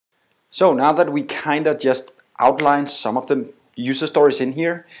So now that we kind of just outlined some of the user stories in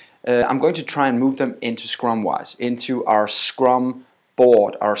here, I'm going to try and move them into Scrum-wise, into our Scrum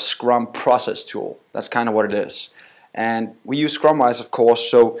board, our Scrum process tool. That's kind of what it is. And we use Scrum-wise, of course,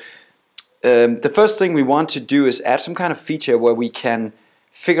 so the first thing we want to do is add some kind of feature where we can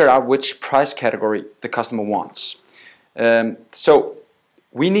figure out which price category the customer wants. So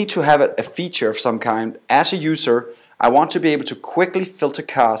we need to have a feature of some kind. As a user, I want to be able to quickly filter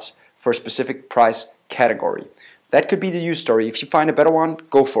cars for a specific price category. That could be the use story. If you find a better one,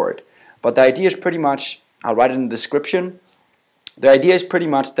 go for it. But the idea is pretty much, I'll write it in the description, the idea is pretty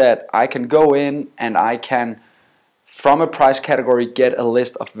much that I can go in and I can, from a price category, get a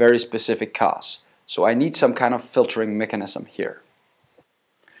list of very specific cars. So I need some kind of filtering mechanism here.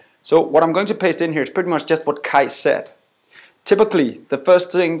 So what I'm going to paste in here is pretty much just what Kai said. Typically, the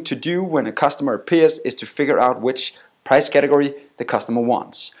first thing to do when a customer appears is to figure out which price category the customer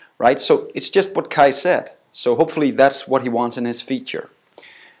wants, right? So it's just what Kai said. So hopefully that's what he wants in his feature.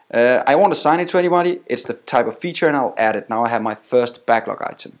 I won't assign it to anybody. It's the type of feature and I'll add it. Now I have my first backlog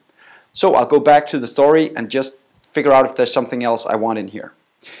item. So I'll go back to the story and just figure out if there's something else I want in here.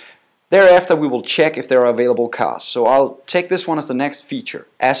 Thereafter we will check if there are available cars. So I'll take this one as the next feature.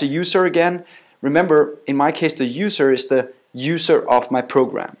 As a user again, remember in my case the user is the user of my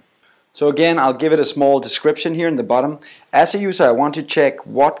program. So again, I'll give it a small description here in the bottom. As a user, I want to check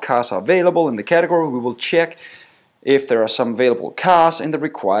what cars are available in the category. We will check if there are some available cars in the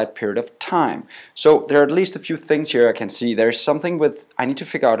required period of time. So there are at least a few things here I can see. There's something with, I need to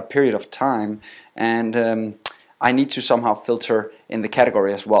figure out a period of time, and I need to somehow filter in the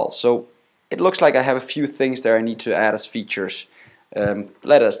category as well. So it looks like I have a few things there I need to add as features.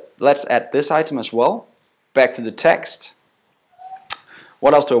 Let's add this item as well. Back to the text.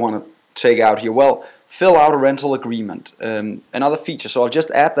 What else do I want to take out here? Well, fill out a rental agreement, another feature. So I'll just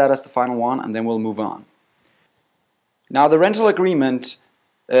add that as the final one and then we'll move on. Now the rental agreement,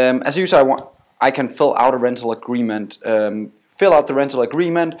 as a user I can fill out a rental agreement. Fill out the rental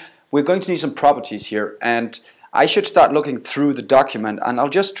agreement. We're going to need some properties here, and I should start looking through the document, and I'll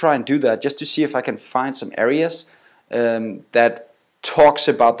just try and do that just to see if I can find some areas that talks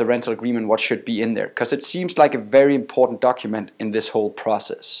about the rental agreement, what should be in there, because it seems like a very important document in this whole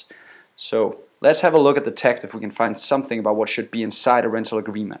process. So let's have a look at the text if we can find something about what should be inside a rental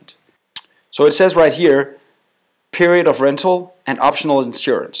agreement. So it says right here, period of rental and optional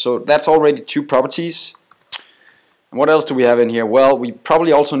insurance. So that's already two properties. And what else do we have in here? Well, we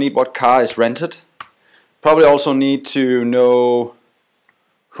probably also need what car is rented. Probably also need to know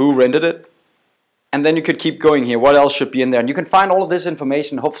who rented it. And then you could keep going here. What else should be in there? And you can find all of this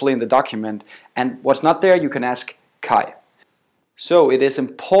information hopefully in the document. And what's not there, you can ask Kai. So it is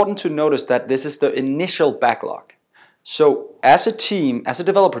important to notice that this is the initial backlog. So as a team, as a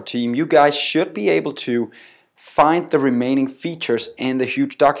developer team, you guys should be able to find the remaining features in the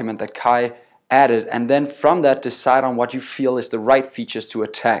huge document that Kai added, and then from that decide on what you feel is the right features to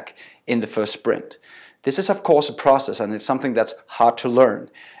attack in the first sprint. This is of course a process, and it's something that's hard to learn.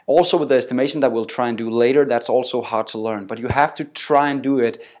 Also with the estimation that we'll try and do later, that's also hard to learn. But you have to try and do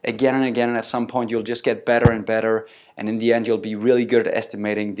it again and again, and at some point you'll just get better and better, and in the end you'll be really good at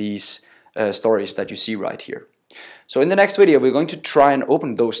estimating these stories that you see right here. So in the next video we're going to try and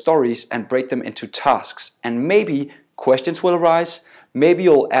open those stories and break them into tasks, and maybe questions will arise, maybe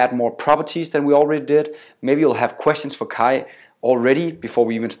you'll add more properties than we already did, maybe you'll have questions for Kai already before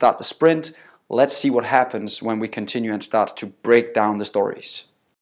we even start the sprint. Let's see what happens when we continue and start to break down the stories.